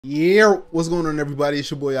Yeah, what's going on, everybody? It's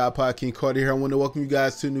your boy iPodKingCarter here. I want to welcome you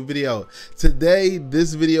guys to a new video. Today,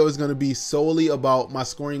 this video is going to be solely about my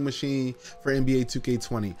scoring machine for NBA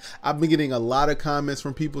 2K20. I've been getting a lot of comments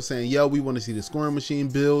from people saying, yo, we want to see the scoring machine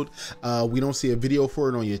build. We don't see a video for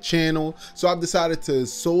it on your channel. So I've decided to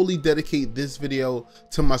solely dedicate this video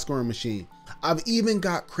to my scoring machine. I've even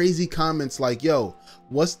got crazy comments like, yo,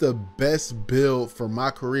 what's the best build for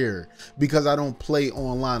my career? Because I don't play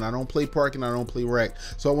online, I don't play parking, I don't play rec.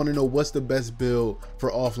 So I want to know what's the best build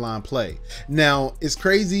for offline play. Now, it's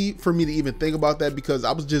crazy for me to even think about that because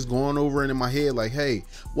I was just going over it in my head like, hey,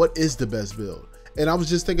 what is the best build? And I was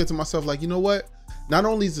just thinking to myself like, you know what? Not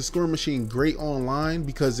only is the scoring machine great online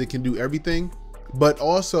because it can do everything, but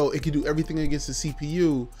also it can do everything against the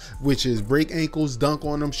CPU, which is break ankles, dunk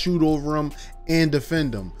on them, shoot over them, and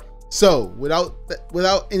defend them. So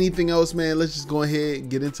without anything else, man, let's just go ahead and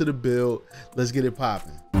get into the build. Let's get it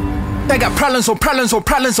popping. They got problems on problems on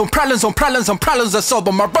problems on problems on problems on problems. I solve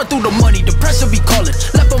them. I run through the money. The pressure be calling.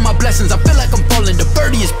 Left on my blessings. I feel like I'm falling. The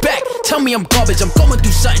birdie is back. Tell me I'm garbage. I'm going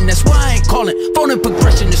through something. That's why I ain't calling. Phone and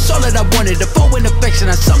progression. It's all that I wanted. The phone in affection.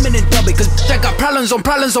 I summon and dub it. Cause I got problems on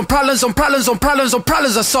problems on problems on problems on problems on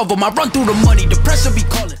problems. I solve them. I run through the money. The pressure be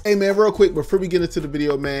calling. Hey man, real quick, before we get into the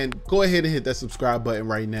video, man, go ahead and hit that subscribe button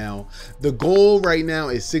right now. The goal right now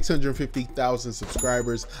is 650,000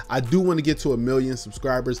 subscribers. I do want to get to 1 million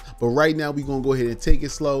subscribers, but right now we're gonna go ahead and take it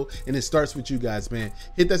slow, and it starts with you guys, man.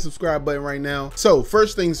 Hit that subscribe button right now. So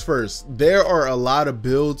first things first, there are a lot of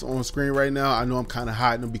builds on screen right now. I know I'm kind of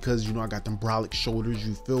hiding them because, you know, I got them brolic shoulders,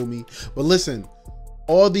 you feel me? But listen,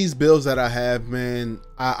 all these builds that I have, man,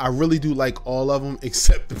 I really do like all of them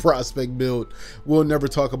except the prospect build. We'll never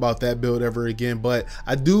talk about that build ever again, but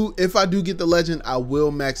if I do get the legend, I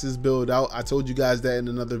will max this build out. I told you guys that in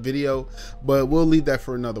another video, but we'll leave that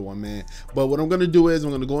for another one, man. But what I'm gonna do is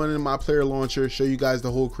I'm gonna go into my player launcher, show you guys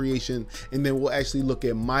the whole creation, and then we'll actually look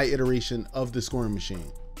at my iteration of the scoring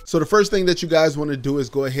machine. So the first thing that you guys want to do is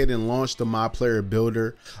go ahead and launch the My Player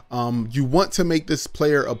Builder. You want to make this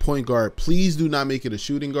player a point guard. Please do not make it a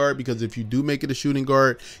shooting guard, because if you do make it a shooting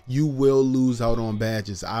guard, you will lose out on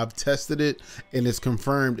badges. I've tested it and it's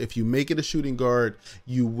confirmed. If you make it a shooting guard,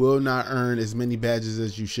 you will not earn as many badges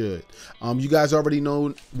as you should. You guys already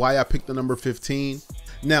know why I picked the number 15.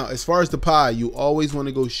 Now, as far as the pie, you always want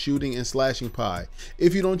to go shooting and slashing pie.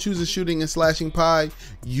 If you don't choose a shooting and slashing pie,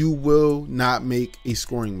 you will not make a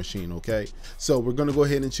scoring machine, okay? So we're going to go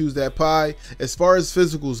ahead and choose that pie. As far as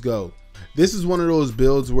physicals go, this is one of those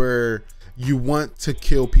builds where you want to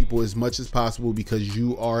kill people as much as possible because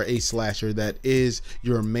you are a slasher. That is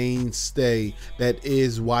your mainstay. That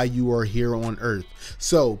is why you are here on Earth.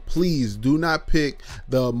 So please do not pick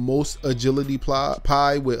the most agility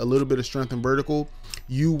pie with a little bit of strength and vertical.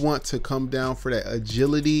 You want to come down for that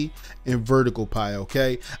agility and vertical pie,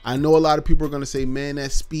 okay? I know a lot of people are going to say, man,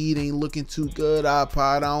 that speed ain't looking too good,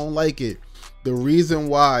 iPod. I don't like it. The reason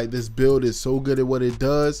why this build is so good at what it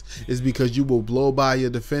does is because you will blow by your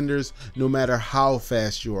defenders no matter how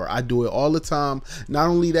fast you are. I do it all the time. Not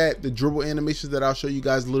only that, the dribble animations that I'll show you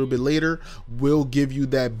guys a little bit later will give you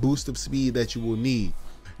that boost of speed that you will need.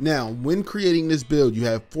 Now, when creating this build, you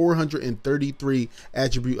have 433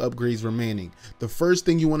 attribute upgrades remaining. The first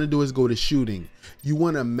thing you want to do is go to shooting. You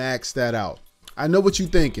want to max that out. I know what you're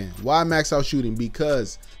thinking. Why max out shooting?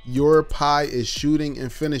 Because your pie is shooting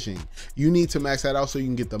and finishing. You need to max that out so you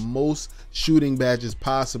can get the most shooting badges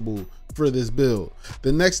possible for this build.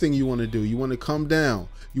 The next thing you want to do, you want to come down.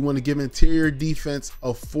 You want to give interior defense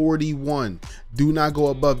a 41. Do not go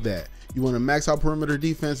above that. You want to max out perimeter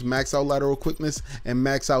defense, max out lateral quickness, and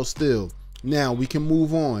max out steal. Now we can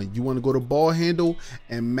move on. You want to go to ball handle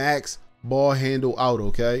and max ball handle out,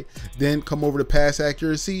 okay? Then come over to pass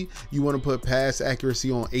accuracy. You want to put pass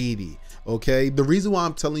accuracy on 80, okay? The reason why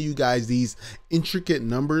I'm telling you guys these intricate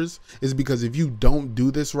numbers is because if you don't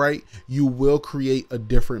do this right, you will create a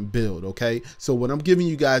different build, okay? So what I'm giving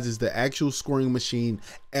you guys is the actual scoring machine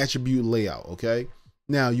attribute layout, okay?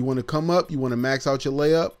 Now you want to come up, you want to max out your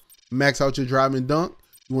layup, max out your drive and dunk.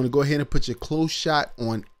 You want to go ahead and put your close shot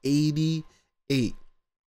on 88.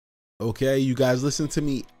 Okay, you guys listen to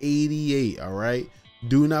me, 88, all right?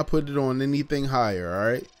 Do not put it on anything higher,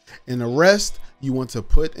 all right? And the rest you want to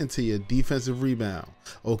put into your defensive rebound,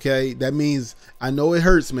 okay? That means, I know it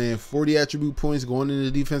hurts, man, 40 attribute points going into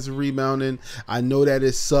defensive rebounding. I know that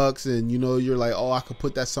it sucks, and you know, you're like, oh, I could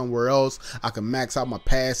put that somewhere else. I can max out my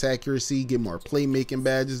pass accuracy, get more playmaking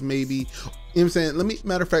badges maybe. You know what I'm saying?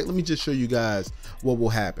 Matter of fact, let me just show you guys what will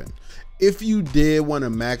happen. If you did want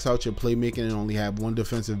to max out your playmaking and only have one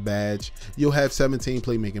defensive badge, you'll have 17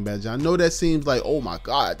 playmaking badges. I know that seems like, oh my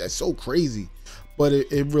God, that's so crazy. but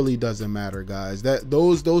it really doesn't matter, guys.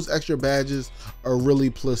 Those extra badges are really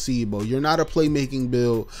placebo. You're not a playmaking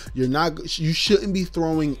build. You shouldn't be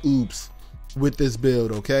throwing oops with this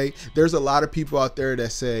build, okay? There's a lot of people out there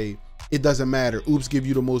that say it doesn't matter, oops give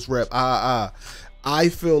you the most rep. I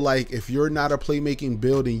feel like if you're not a playmaking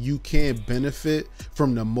build and you can't benefit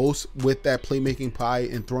from the most with that playmaking pie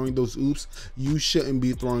and throwing those oops, you shouldn't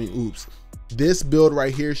be throwing oops. This build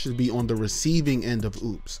right here should be on the receiving end of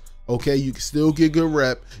oops. Okay, you can still get good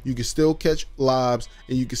rep, you can still catch lobs,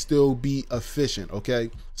 and you can still be efficient.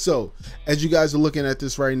 Okay, so as you guys are looking at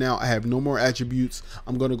this right now, I have no more attributes.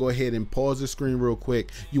 I'm going to go ahead and pause the screen real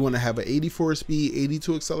quick. You want to have an 84 speed,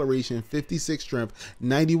 82 acceleration, 56 strength,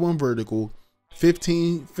 91 vertical,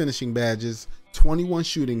 15 finishing badges, 21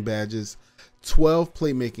 shooting badges, 12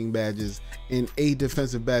 playmaking badges, and 8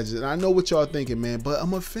 defensive badges. And I know what y'all thinking, man, but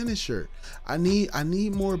I'm a finisher. I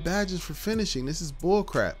need more badges for finishing. This is bull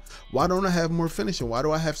crap. Why don't I have more finishing? Why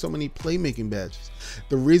do I have so many playmaking badges?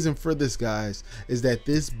 The reason for this, guys, is that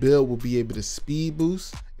this build will be able to speed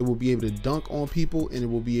boost, it will be able to dunk on people, and it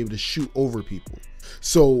will be able to shoot over people.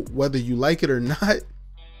 So whether you like it or not,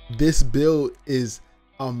 this build is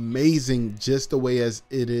amazing just the way as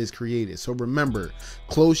it is created. So remember,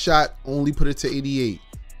 close shot, only put it to 88.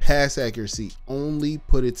 Pass accuracy, only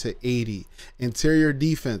put it to 80. Interior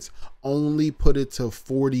defense, only put it to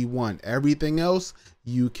 41. Everything else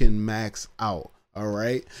you can max out. All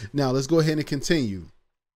right, now let's go ahead and continue.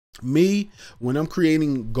 Me, when I'm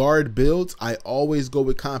creating guard builds, I always go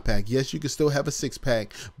with compact. Yes, you can still have a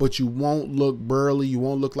 6-pack, but you won't look burly. You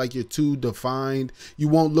won't look like you're too defined. You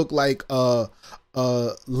won't look like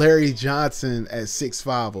Larry Johnson at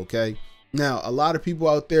 6'5", okay? Now, a lot of people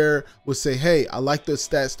out there will say, hey, I like the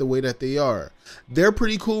stats the way that they are. They're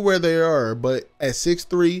pretty cool where they are, but at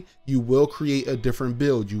 6'3", you will create a different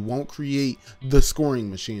build. You won't create the scoring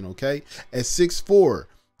machine, okay? At 6'4",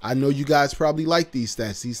 I know you guys probably like these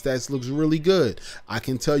stats. These stats looks really good. I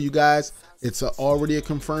can tell you guys, it's already a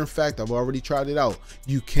confirmed fact. I've already tried it out.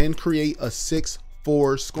 You can create a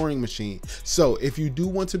 6'4" scoring machine. So if you do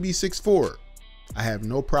want to be 6'4", I have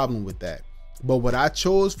no problem with that. But what I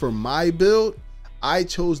chose for my build, I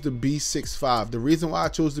chose to be 6'5". The reason why I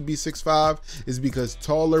chose to be 6'5" is because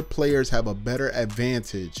taller players have a better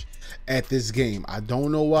advantage at this game. I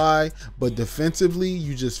don't know why, but defensively,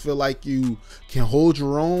 you just feel like you can hold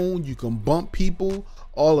your own, you can bump people,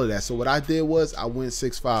 all of that. So what I did was I went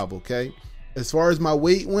 6'5", okay? As far as my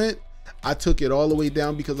weight went, I took it all the way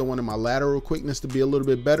down because I wanted my lateral quickness to be a little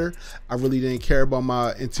bit better. I really didn't care about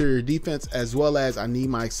my interior defense, as well as I need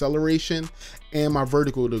my acceleration and my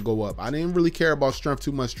vertical to go up. I didn't really care about strength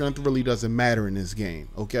too much. Strength really doesn't matter in this game,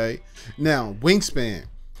 okay? Now, wingspan.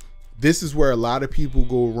 This is where a lot of people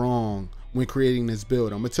go wrong when creating this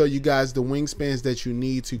build. I'm gonna tell you guys the wingspans that you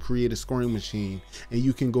need to create a scoring machine, and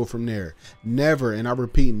you can go from there. Never, and I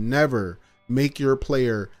repeat, never make your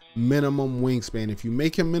player minimum wingspan. If you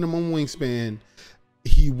make him minimum wingspan,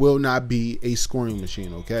 he will not be a scoring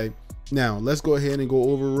machine, okay? Now, let's go ahead and go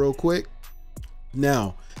over real quick.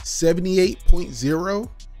 Now, 78.0,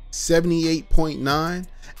 78.9,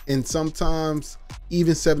 and sometimes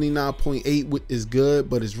even 79.8 is good,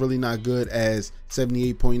 but it's really not good as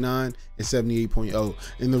 78.9 and 78.0.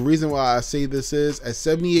 And the reason why I say this is at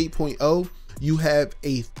 78.0, you have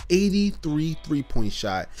a 83 3-point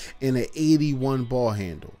shot and an 81 ball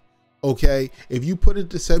handle. Okay, if you put it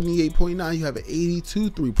to 78.9, you have an 82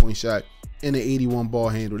 3-point shot and an 81 ball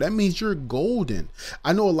handle. That means you're golden.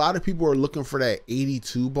 I know a lot of people are looking for that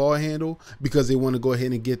 82 ball handle because they want to go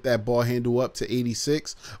ahead and get that ball handle up to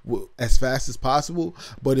 86 as fast as possible.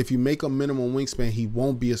 But if you make a minimum wingspan, he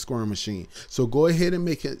won't be a scoring machine. So go ahead and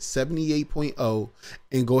make it 78.0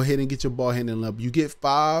 and go ahead and get your ball handling up. You get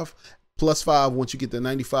 5 plus 5 once you get the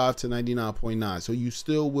 95 to 99.9. So you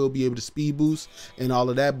still will be able to speed boost and all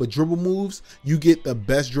of that. But dribble moves, you get the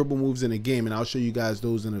best dribble moves in the game, and I'll show you guys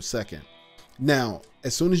those in a second. Now,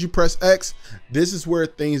 as soon as you press X, this is where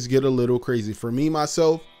things get a little crazy. For me,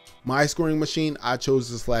 myself, my scoring machine, I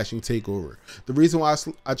chose the slashing takeover. The reason why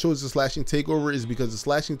I chose the slashing takeover is because the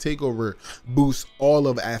slashing takeover boosts all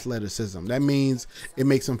of athleticism. That means it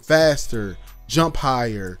makes him faster, jump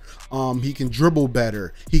higher, he can dribble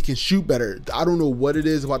better, he can shoot better. I don't know what it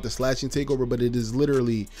is about the slashing takeover, but it is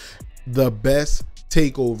literally the best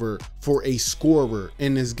takeover for a scorer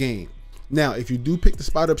in this game. Now, if you do pick the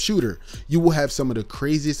spot up shooter, you will have some of the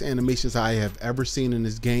craziest animations I have ever seen in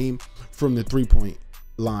this game from the 3-point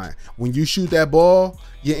line. When you shoot that ball,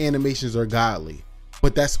 your animations are godly.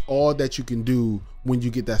 But that's all that you can do when you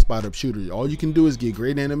get that spot up shooter. All you can do is get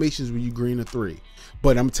great animations when you green a 3.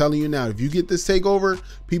 But I'm telling you now, if you get this takeover,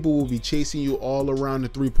 people will be chasing you all around the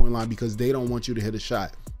 3-point line because they don't want you to hit a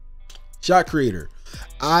shot. Shot creator.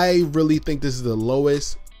 I really think this is the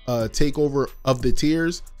lowest takeover of the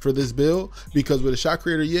tiers for this build, because with a shot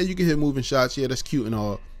creator, yeah, you can hit moving shots. Yeah, that's cute and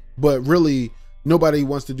all. But really, nobody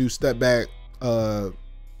wants to do step back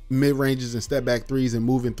mid ranges and step back 3s and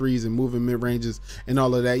moving 3s and moving mid ranges and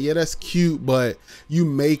all of that. Yeah, that's cute, but you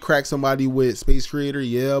may crack somebody with space creator.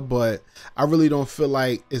 Yeah, but I really don't feel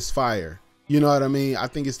like it's fire. You know what I mean? I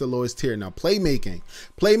think it's the lowest tier. Now, playmaking.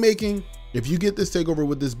 If you get this takeover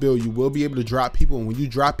with this build, you will be able to drop people, and when you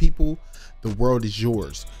drop people, the world is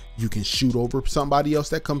yours. You can shoot over somebody else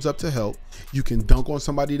that comes up to help. You can dunk on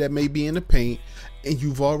somebody that may be in the paint, and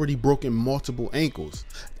you've already broken multiple ankles.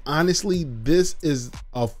 Honestly, this is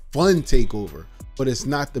a fun takeover, but it's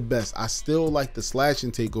not the best. I still like the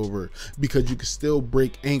slashing takeover because you can still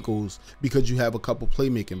break ankles because you have a couple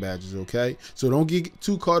playmaking badges, okay? So don't get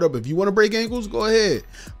too caught up. If you want to break ankles, go ahead.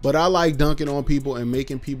 But I like dunking on people and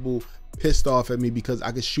making people pissed off at me because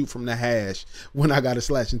I could shoot from the hash when I got a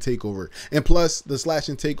slash and takeover. And plus, the slash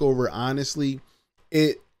and takeover, honestly,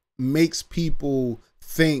 it makes people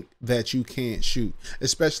think that you can't shoot,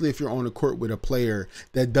 especially if you're on the court with a player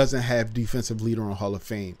that doesn't have defensive leader on Hall of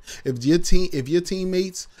Fame. If your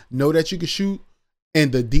teammates know that you can shoot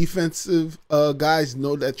and the defensive guys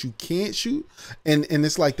know that you can't shoot, and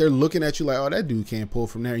it's like they're looking at you like, oh, that dude can't pull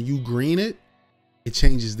from there, and you green it, it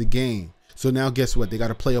changes the game. So now guess what? They got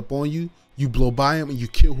to play up on you. You blow by them and you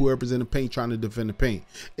kill whoever's in the paint trying to defend the paint.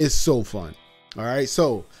 It's so fun. All right,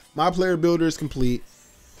 so my player builder is complete.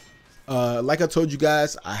 Like I told you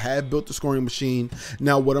guys, I have built the scoring machine.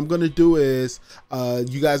 Now what I'm gonna do is,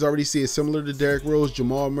 you guys already see it similar to Derrick Rose,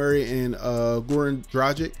 Jamal Murray, and Goran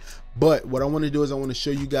Dragic. But what I want to do is I want to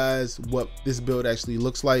show you guys what this build actually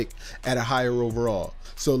looks like at a higher overall.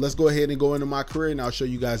 So let's go ahead and go into my career and I'll show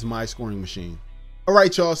you guys my scoring machine. All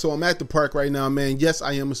right, y'all, so I'm at the park right now, man. Yes,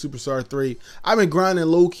 I am a superstar 3. I've been grinding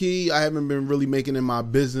low-key. I haven't been really making it my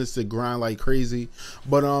business to grind like crazy.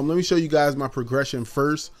 But let me show you guys my progression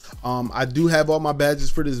first. I do have all my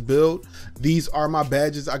badges for this build. These are my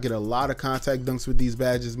badges. I get a lot of contact dunks with these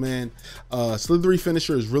badges, man. Slithery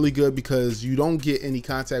finisher is really good because you don't get any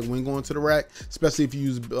contact when going to the rack, especially if you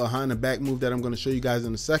use behind the back move that I'm going to show you guys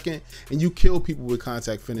in a second. And you kill people with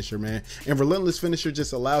contact finisher, man. And relentless finisher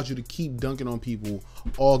just allows you to keep dunking on people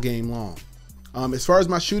all game long. As far as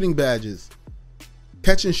my shooting badges,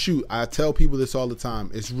 catch and shoot, I tell people this all the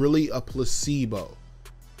time, it's really a placebo.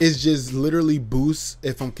 It's just literally boosts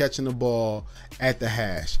if I'm catching the ball at the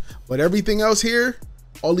hash. But everything else here,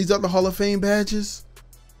 all these other Hall of Fame badges,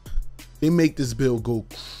 they make this build go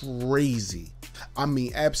crazy. I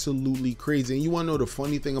mean, absolutely crazy. And you want to know the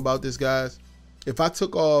funny thing about this, guys? If I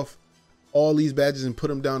took off all these badges and put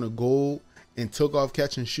them down to gold and took off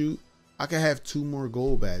catch and shoot, I could have 2 more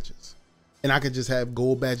gold badges, and I could just have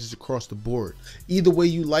gold badges across the board. Either way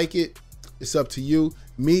you like it, it's up to you.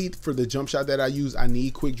 Me, for the jump shot that I use, I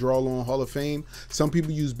need quick draw on Hall of Fame. Some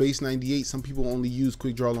people use base 98. Some people only use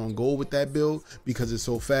quick draw on gold with that build because it's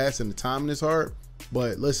so fast and the timing is hard.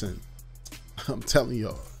 But listen, I'm telling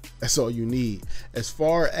y'all, that's all you need. As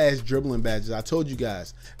far as dribbling badges, I told you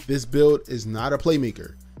guys, this build is not a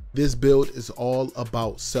playmaker. This build is all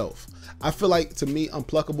about self. I feel like, to me,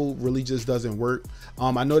 unpluckable really just doesn't work.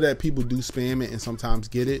 I know that people do spam it and sometimes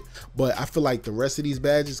get it, but I feel like the rest of these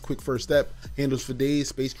badges, quick first step, handles for days,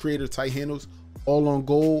 space creator, tight handles, all on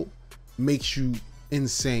gold, makes you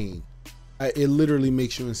insane. It literally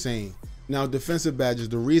makes you insane. Now, defensive badges,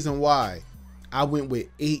 the reason why I went with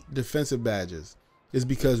 8 defensive badges is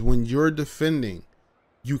because when you're defending,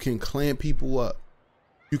 you can clamp people up.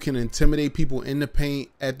 You can intimidate people in the paint,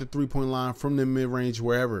 at the 3-point line, from the mid-range,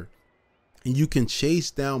 wherever. And you can chase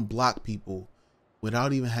down block people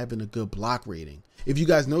without even having a good block rating. If you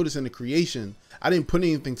guys notice in the creation, I didn't put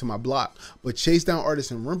anything to my block, but chase down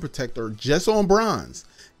artist and rim protector just on bronze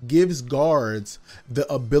gives guards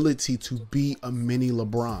the ability to be a mini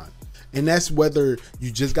LeBron. And that's whether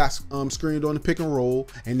you just got screened on the pick and roll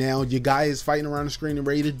and now your guy is fighting around the screen and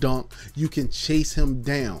ready to dunk, you can chase him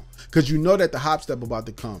down because you know that the hop step about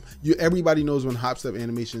to come. Everybody knows when hop step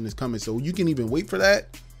animation is coming, so you can even wait for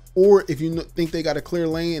that. Or if you think they got a clear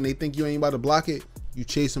lane and they think you ain't about to block it, you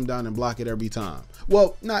chase them down and block it every time.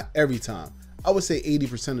 Well, not every time. I would say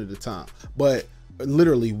 80% of the time. But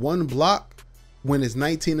literally one block when it's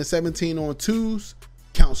 19 to 17 on 2s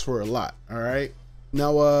counts for a lot, all right?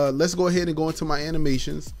 Now, let's go ahead and go into my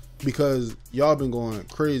animations because y'all been going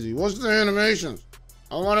crazy. What's the animations?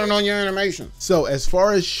 I want to know your animations. So as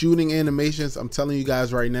far as shooting animations, I'm telling you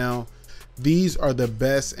guys right now, these are the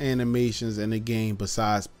best animations in the game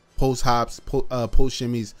besides post hops, post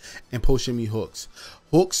shimmies, and post shimmy hooks.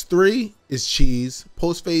 Hooks 3 is cheese.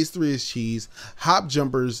 Post phase 3 is cheese. Hop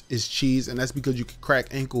jumpers is cheese, and that's because you can crack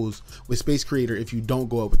ankles with Space Creator if you don't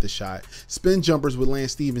go up with the shot. Spin jumpers with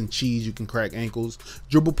Lance Stephen, cheese, you can crack ankles.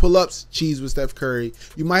 Dribble pull-ups, cheese with Steph Curry.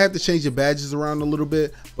 You might have to change your badges around a little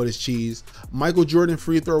bit, but it's cheese. Michael Jordan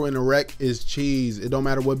free throw in a wreck is cheese. It don't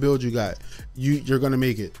matter what build you got. You're gonna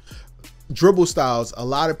make it. Dribble styles, a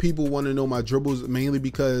lot of people want to know my dribbles mainly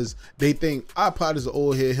because they think iPod is an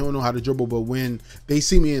old head, he don't know how to dribble, but when they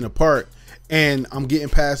see me in the park and I'm getting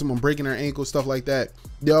past them, I'm breaking their ankles, stuff like that,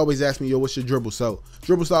 they always ask me, yo, what's your dribble? So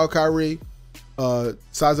dribble style Kyrie,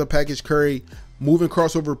 size up package Curry, moving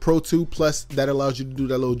crossover Pro 2 plus, that allows you to do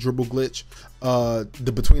that little dribble glitch,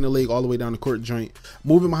 the between the leg all the way down the court joint.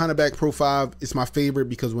 Moving behind the back Pro 5 is my favorite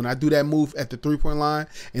because when I do that move at the 3-point line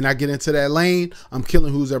and I get into that lane, I'm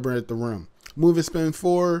killing who's ever at the rim. Moving spin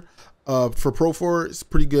 4 for Pro 4 is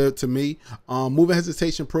pretty good to me. Moving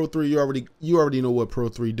hesitation Pro 3, you already know what Pro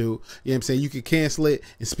 3 do. You know what I'm saying? You can cancel it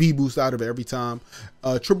and speed boost out of it every time.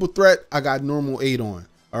 Triple threat, I got normal 8 on.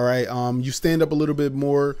 All right, you stand up a little bit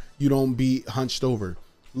more, you don't be hunched over.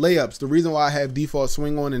 Layups, the reason why I have default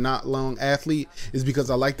swing on and not long athlete is because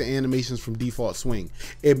I like the animations from default swing.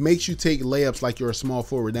 It makes you take layups like you're a small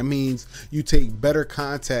forward. That means you take better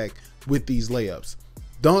contact with these layups.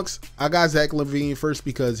 Dunks, I got Zach LaVine first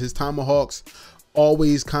because his tomahawks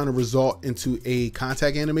always kind of result into a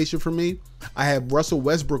contact animation for me. I have Russell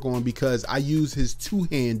Westbrook on because I use his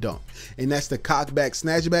two-hand dunk, and that's the cock back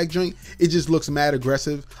snatch back joint. It just looks mad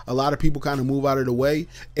aggressive. A lot of people kind of move out of the way,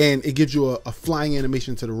 and it gives you a flying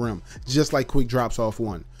animation to the rim, just like quick drops off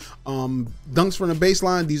one. Dunks from the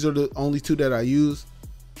baseline, these are the only 2 that I use.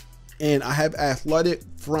 And I have athletic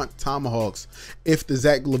front tomahawks if the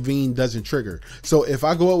Zach LaVine doesn't trigger. So if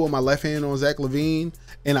I go up with my left hand on Zach LaVine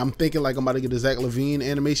and I'm thinking like I'm about to get a Zach LaVine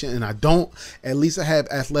animation and I don't, at least I have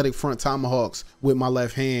athletic front tomahawks with my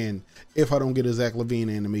left hand if I don't get a Zach LaVine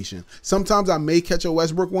animation. Sometimes I may catch a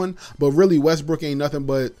Westbrook one, but really Westbrook ain't nothing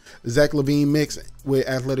but Zach LaVine mix with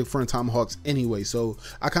athletic front tomahawks anyway. So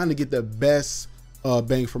I kind of get the best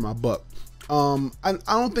bang for my buck. I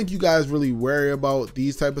don't think you guys really worry about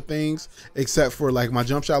these type of things except for like my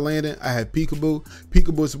jump shot landing. I had peekaboo.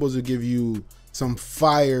 Peekaboo is supposed to give you some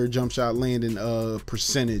fire jump shot landing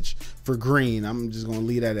percentage for green. I'm just gonna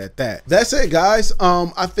leave that at that. That's it, guys.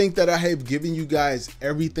 I think that I have given you guys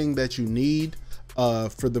everything that you need.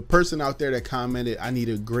 For the person out there that commented, I need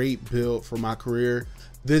a great build for my career,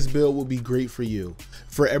 this build will be great for you.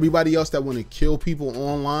 For everybody else that want to kill people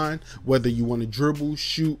online, whether you want to dribble,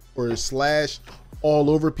 shoot, or slash all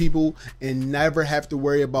over people and never have to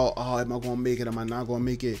worry about, oh, am I going to make it? Am I not going to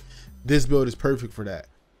make it? This build is perfect for that.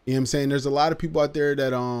 You know what I'm saying? There's a lot of people out there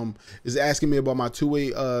that is asking me about my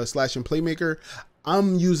two-way slashing playmaker.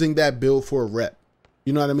 I'm using that build for a rep.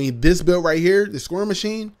 You know what I mean? This build right here, the scoring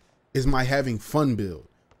machine, is my having fun build.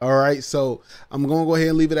 All right, so I'm gonna go ahead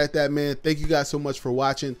and leave it at that, man. Thank you guys so much for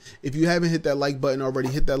watching. If you haven't hit that like button already,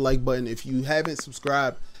 hit that like button. If you haven't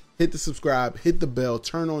subscribed, hit the subscribe, hit the bell,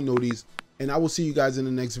 turn on noties, and I will see you guys in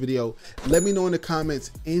the next video. Let me know in the comments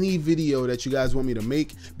any video that you guys want me to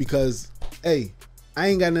make, because hey, I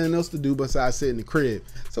ain't got nothing else to do besides sit in the crib.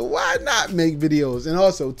 So why not make videos? And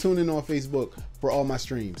also tune in on Facebook for all my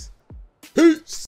streams. Peace.